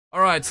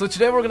Alright, so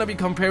today we're gonna be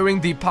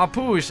comparing the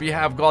Papoose. We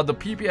have got the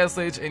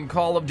PPSH in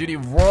Call of Duty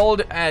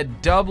World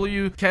at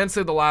W. Can't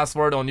say the last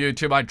word on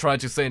YouTube. I tried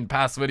to say in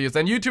past videos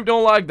and YouTube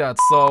don't like that,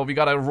 so we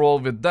gotta roll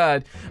with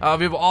that.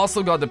 We've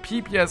also got the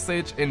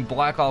PPSH in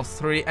Black Ops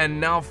 3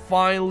 and now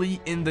finally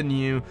in the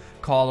new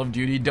Call of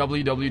Duty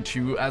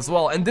WW2 as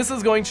well, and this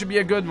is going to be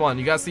a good one.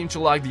 You guys seem to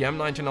like the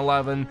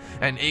M1911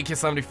 and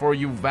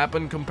AK-74U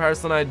weapon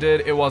comparison I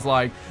did. It was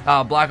like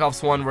Black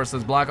Ops 1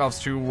 versus Black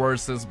Ops 2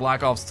 versus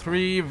Black Ops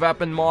 3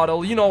 weapon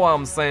model, you know what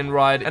I'm saying,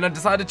 right? And I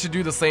decided to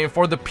do the same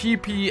for the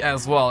PP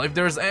as well. If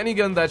there's any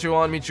gun that you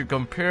want me to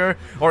compare,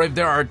 or if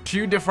there are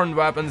two different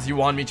weapons you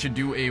want me to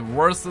do a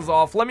versus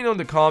off, let me know in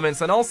the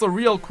comments. And also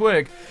real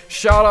quick,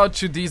 shout out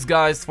to these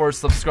guys for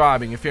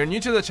subscribing. If you're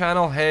new to the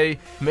channel, hey,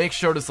 make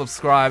sure to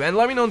subscribe and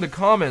let me know in the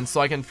comments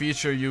so I can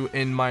feature you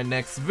in my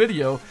next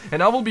video,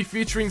 and I will be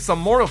featuring some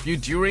more of you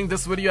during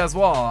this video as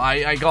well.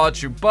 I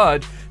got you.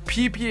 But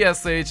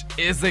PPSH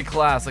is a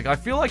classic. I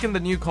feel like in the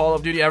new Call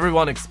of Duty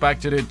everyone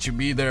expected it to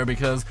be there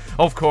because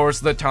of course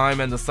the time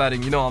and the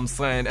setting, you know what I'm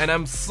saying, and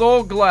I'm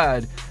so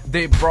glad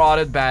they brought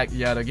it back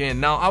yet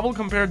again. Now I will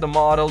compare the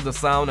model, the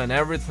sound and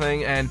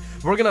everything, and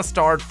we're gonna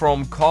start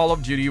from Call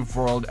of Duty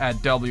World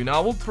at W. Now I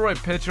will throw a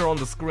picture on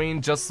the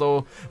screen just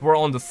so we're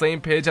on the same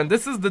page, and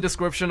this is the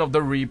description of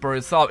the Reaper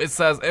itself. It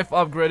says, if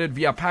upgraded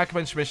via pack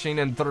punch machine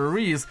and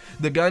theories,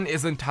 the gun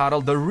is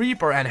entitled the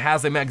Reaper and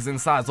has a magazine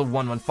size of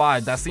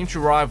 115 that seems to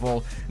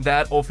rival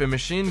that of a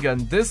machine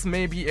gun. This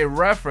may be a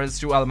reference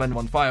to Element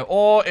 15.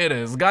 Oh, it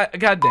is.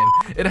 Goddamn.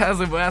 It has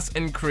a vast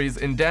increase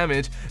in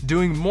damage,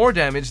 doing more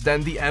damage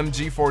than the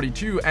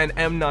MG42 and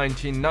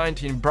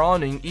M1919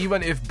 Browning,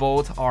 even if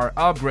both are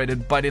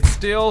upgraded, but it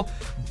still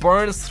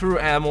burns through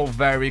ammo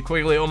very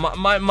quickly. Oh,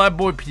 my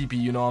boy PP,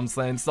 you know what I'm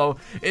saying? So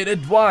it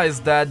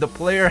advised that the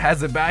player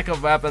has a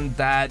backup weapon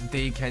that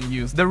they can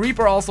use. The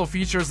Reaper also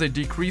features a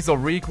decrease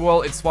of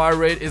recoil. Its fire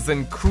rate is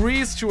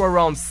increased to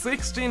around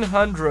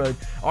 1600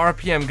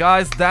 RPM.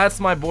 Guys, that's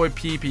my boy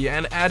PP,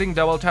 and adding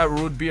double tap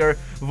root beer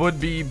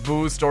would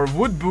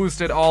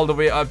boost it all the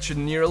way up to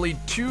nearly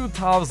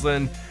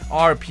 2000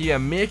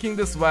 RPM, making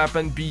this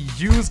weapon be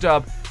used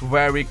up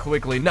very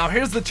quickly. Now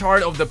here's the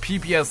chart of the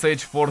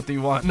PPSH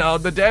 41. Now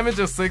the damage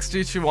is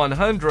 60 to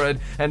 100,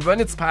 and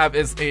when its PAP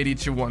is 80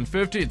 to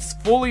 150. It's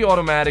fully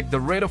automatic. The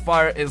rate of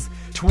fire is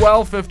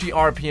 1250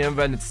 RPM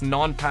when it's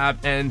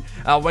non-PAP, and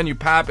when you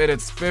PAP it,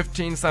 it's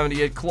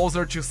 1578,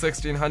 closer to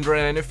 1600,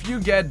 and if you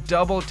get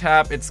double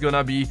tap it's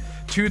gonna be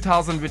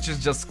 2000, which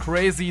is just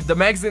crazy. The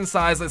magazine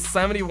size is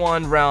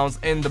 71 rounds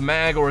in the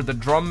mag or the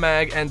drum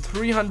mag and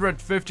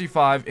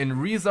 355 in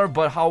reserve,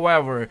 but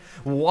however,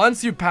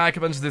 once you pack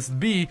punch this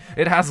B,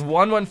 it has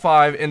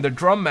 115 in the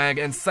drum mag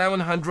and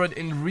 700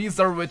 in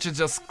reserve, which is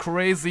just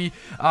crazy.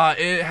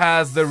 It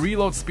has the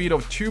reload speed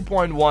of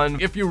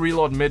 2.1 if you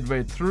reload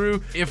midway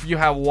through, if you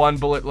have one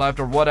bullet left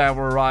or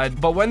whatever, right?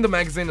 But when the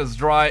magazine is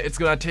dry, it's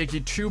gonna take you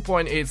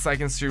 2.8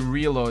 seconds to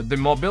reload. The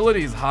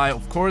mobility is high,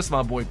 of course,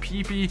 my boy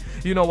PP,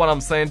 you know what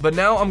I'm saying. But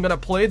now I'm gonna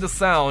play the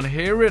sound,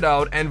 hear it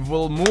out, and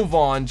we'll move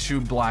on to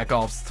Black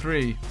Ops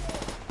 3.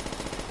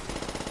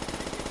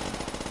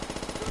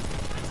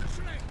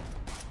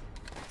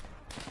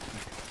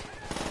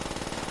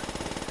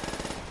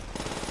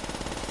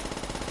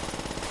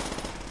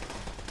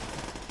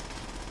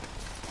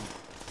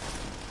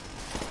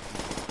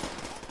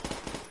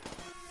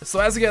 So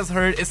as you guys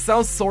heard, it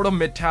sounds sort of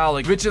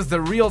metallic, which is the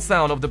real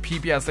sound of the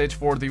PPSH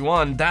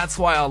 41. That's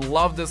why I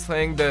love this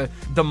thing. The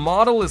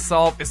model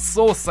itself is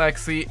so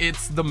sexy.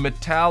 It's the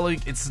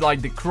metallic, it's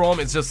like the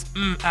chrome, it's just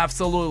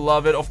absolutely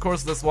love it. Of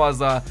course this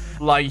was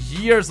like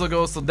years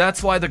ago, so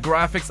that's why the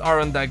graphics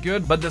aren't that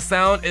good, but the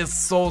sound is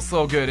so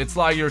good. It's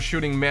like you're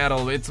shooting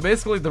metal. It's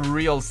basically the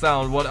real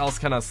sound. What else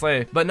can I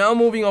say? But now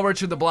moving over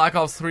to the Black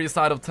Ops 3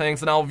 side of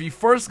things. Now we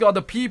first got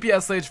the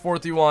PPSH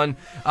 41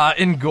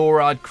 in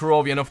Gorod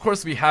Krovi, and of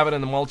course we have it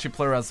in the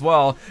multiplayer as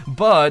well,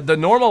 but the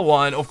normal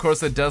one, of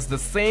course, it does the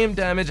same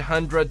damage,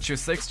 100 to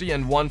 60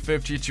 and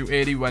 150 to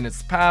 80 when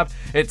it's PAP.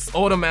 It's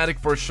automatic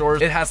for sure.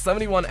 It has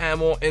 71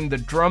 ammo in the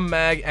drum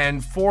mag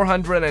and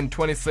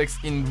 426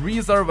 in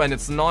reserve when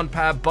it's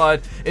non-PAP,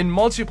 but in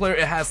multiplayer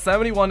it has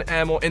 71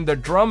 ammo in the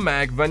drum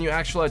mag when you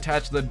actually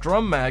attach the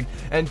drum mag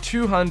and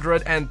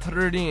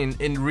 213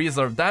 in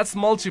reserve. That's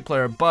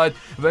multiplayer, but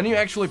when you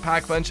actually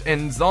pack punch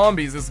in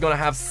Zombies, it's gonna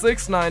have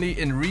 690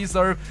 in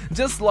reserve,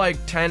 just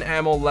like 10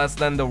 ammo less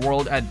than the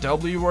World at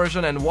W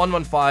version, and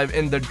 115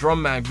 in the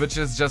drum mag, which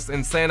is just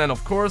insane. And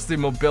of course the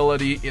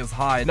mobility is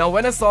high. Now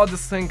when I saw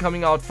this thing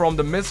coming out from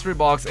the mystery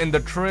box in the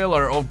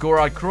trailer of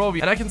Gorod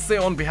Krovi, and I can say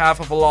on behalf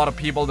of a lot of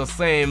people the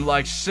same,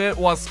 like shit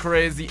was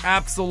crazy,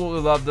 absolutely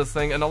loved this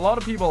thing, and a lot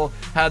of people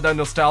had a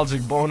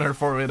nostalgic boner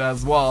for it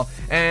as well.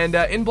 And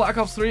in Black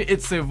Ops 3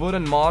 it's a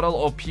wooden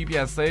model of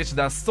PPSH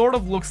that sort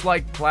of looks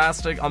like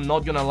plastic, I'm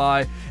not gonna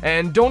lie,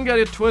 and don't get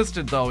it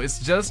twisted though, it's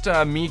just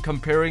me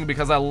comparing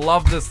because I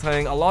love this thing.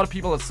 thing. A lot of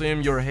people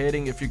assume you're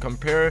hating if you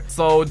compare,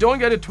 so don't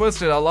get it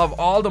twisted. I love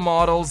all the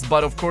models,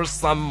 but of course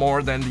some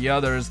more than the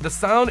others. The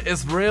sound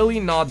is really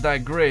not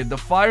that great. The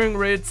firing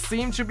rate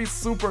seems to be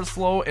super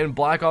slow in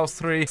Black Ops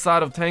 3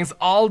 side of things,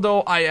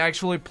 although I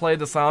actually play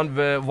the sound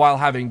while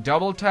having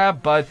double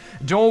tap, but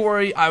don't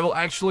worry, I will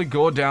actually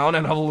go down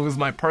and I will lose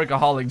my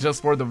perkaholic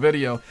just for the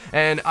video,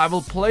 and I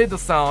will play the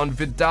sound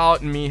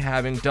without me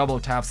having double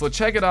tap. So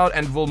check it out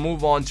and we'll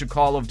move on to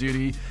Call of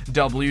Duty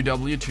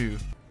WW2.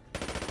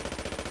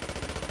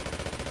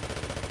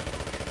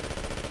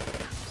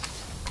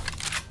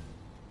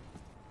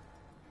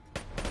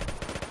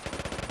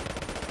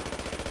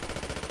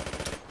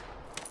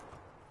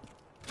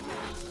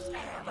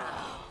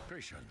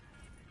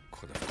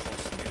 Could have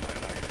cost me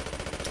my life.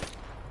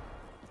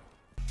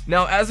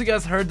 Now, as you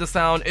guys heard the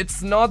sound,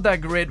 it's not that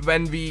great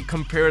when we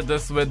compare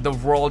this with the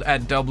World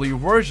at W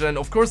version.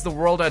 Of course, the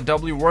World at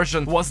W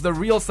version was the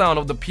real sound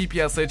of the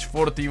PPSH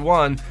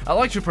 41. I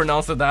like to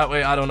pronounce it that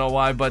way, I don't know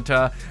why, but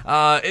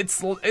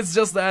it's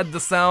just that the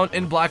sound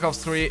in Black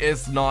Ops 3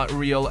 is not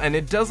real, and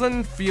it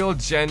doesn't feel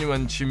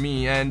genuine to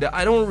me, and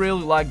I don't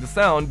really like the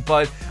sound,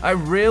 but I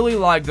really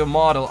like the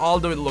model,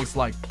 although it looks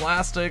like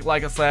plastic.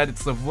 Like I said,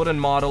 it's a wooden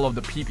model of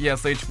the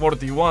PPSH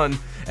 41,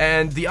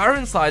 and the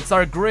iron sights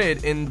are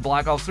great in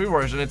Black Ops 3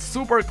 version. It's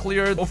super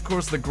clear. Of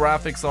course, the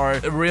graphics are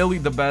really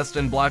the best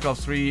in Black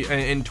Ops 3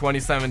 in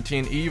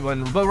 2017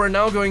 even. But we're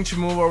now going to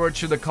move over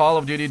to the Call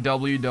of Duty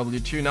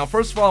WW2. Now,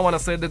 first of all, I want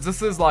to say that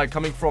this is like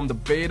coming from the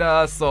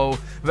beta, so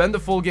when the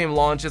full game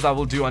launches, I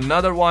will do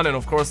another one, and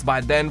of course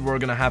by then we're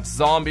gonna have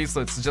zombies,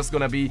 so it's just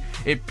gonna be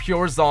a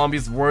pure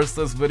zombies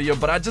versus video.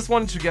 But I just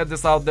wanted to get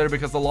this out there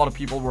because a lot of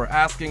people were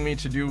asking me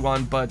to do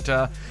one, but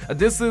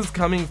this is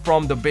coming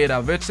from the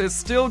beta, which is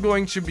still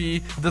going to be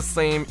the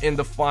same in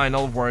the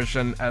final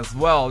version as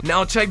well.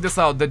 Now check this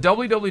out, the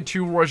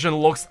WW2 version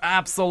looks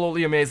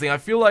absolutely amazing. I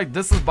feel like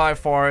this is by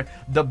far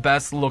the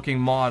best looking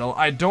model.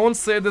 I don't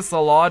say this a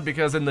lot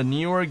because in the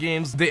newer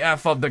games they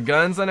F up the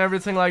guns and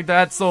everything like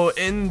that, so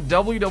in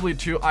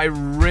WW2 I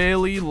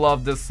really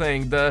love this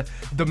thing. The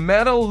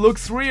metal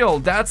looks real,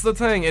 that's the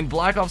thing. In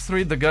Black Ops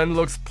 3 the gun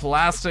looks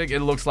plastic, it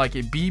looks like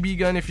a BB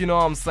gun if you know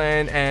what I'm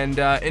saying, and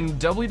in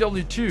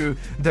WW2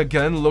 the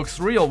gun looks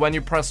real. When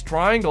you press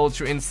triangle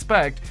to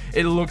inspect,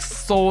 it looks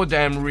so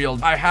damn real.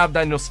 I have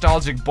that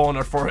nostalgic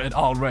boner for it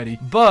already.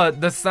 But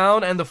the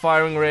sound and the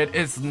firing rate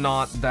is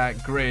not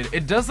that great.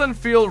 It doesn't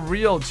feel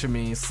real to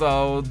me,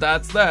 so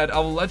that's that. I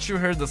will let you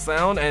hear the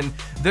sound, and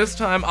this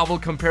time I will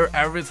compare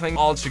everything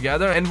all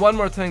together. And one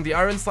more thing, the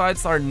iron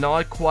sights are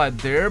not quite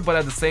there, but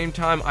at the same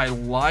time I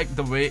like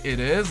the way it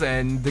is,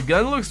 and the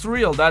gun looks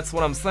real, that's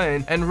what I'm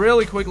saying. And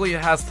really quickly,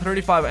 it has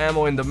 35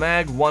 ammo in the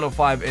mag,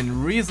 105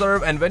 in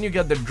reserve, and when you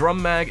get the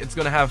drum mag, it's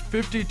gonna have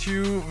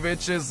 52,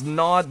 which is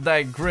not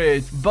that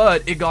great,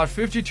 but it got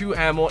 52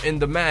 ammo in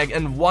the mag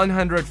and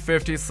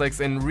 156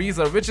 in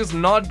reserve, which is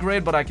not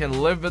great, but I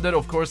can live with it.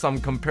 Of course, I'm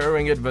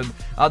comparing it with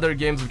other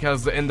games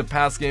because in the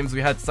past games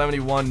we had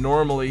 71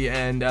 normally,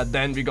 and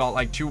then we got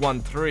like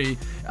 213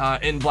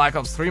 in Black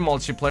Ops 3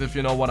 multiplayer, if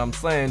you know what I'm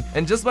saying.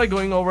 And just by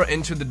going over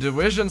into the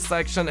division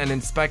section and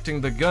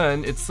inspecting the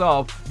gun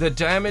itself, the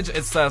damage,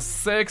 it says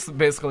 6,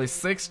 basically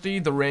 60,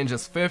 the range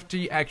is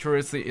 50,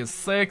 accuracy is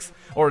 6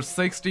 or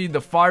 60,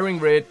 the firing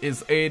rate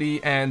is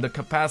 80, and the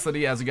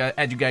capacity, as you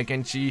guys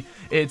can see,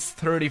 it's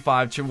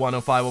 35 to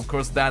 105. Of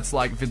course, that's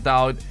like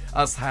without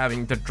us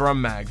having the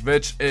drum mag,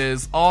 which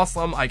is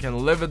awesome. I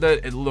can live with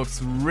it. It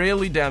looks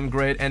really damn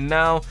great. And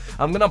now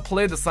I'm gonna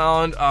play the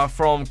sound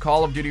from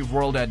Call of Duty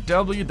World at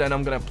W, then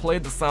I'm gonna play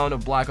the sound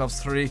of Black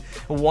Ops 3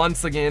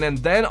 once again, and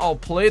then I'll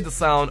play the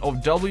sound of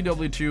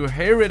WW2.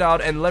 Hear it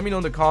out and let me know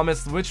in the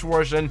comments which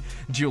version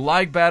do you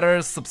like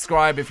better.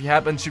 Subscribe if you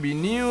happen to be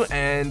new,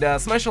 and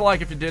smash a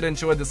like if you did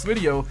enjoy this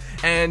video,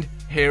 and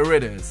here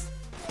it is.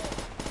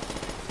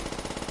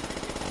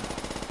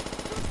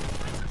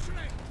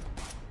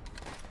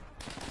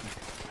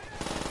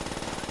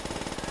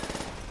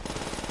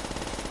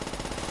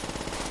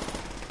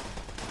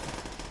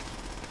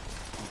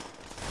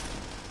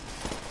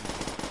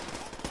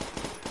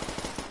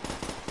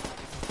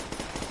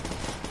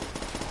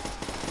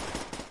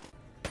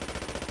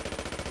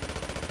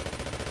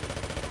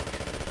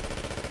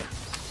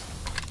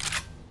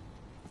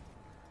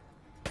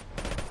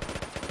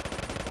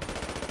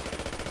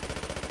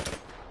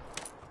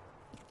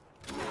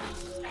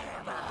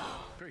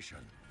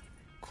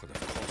 Could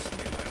have cost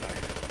me my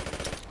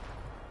life.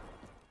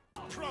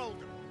 Control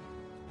them.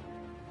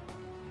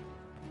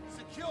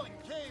 Securing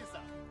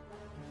Kaiser.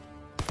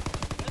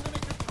 Enemy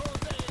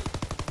controls A.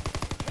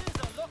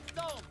 Kaiser locked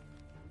down.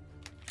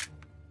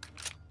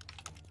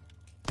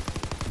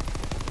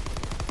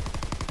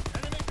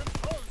 Enemy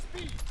controls B.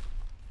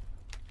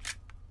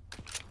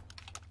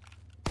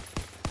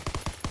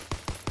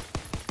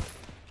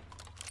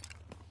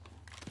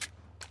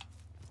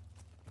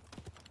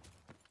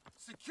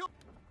 Secure.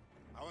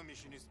 Our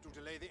mission is to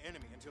delay the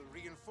enemy until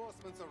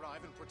reinforcements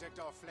arrive and protect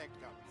our flag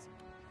guns.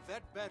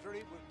 That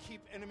battery will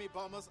keep enemy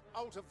bombers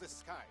out of the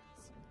skies.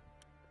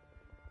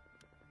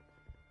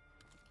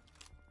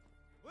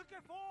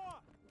 Looking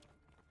for!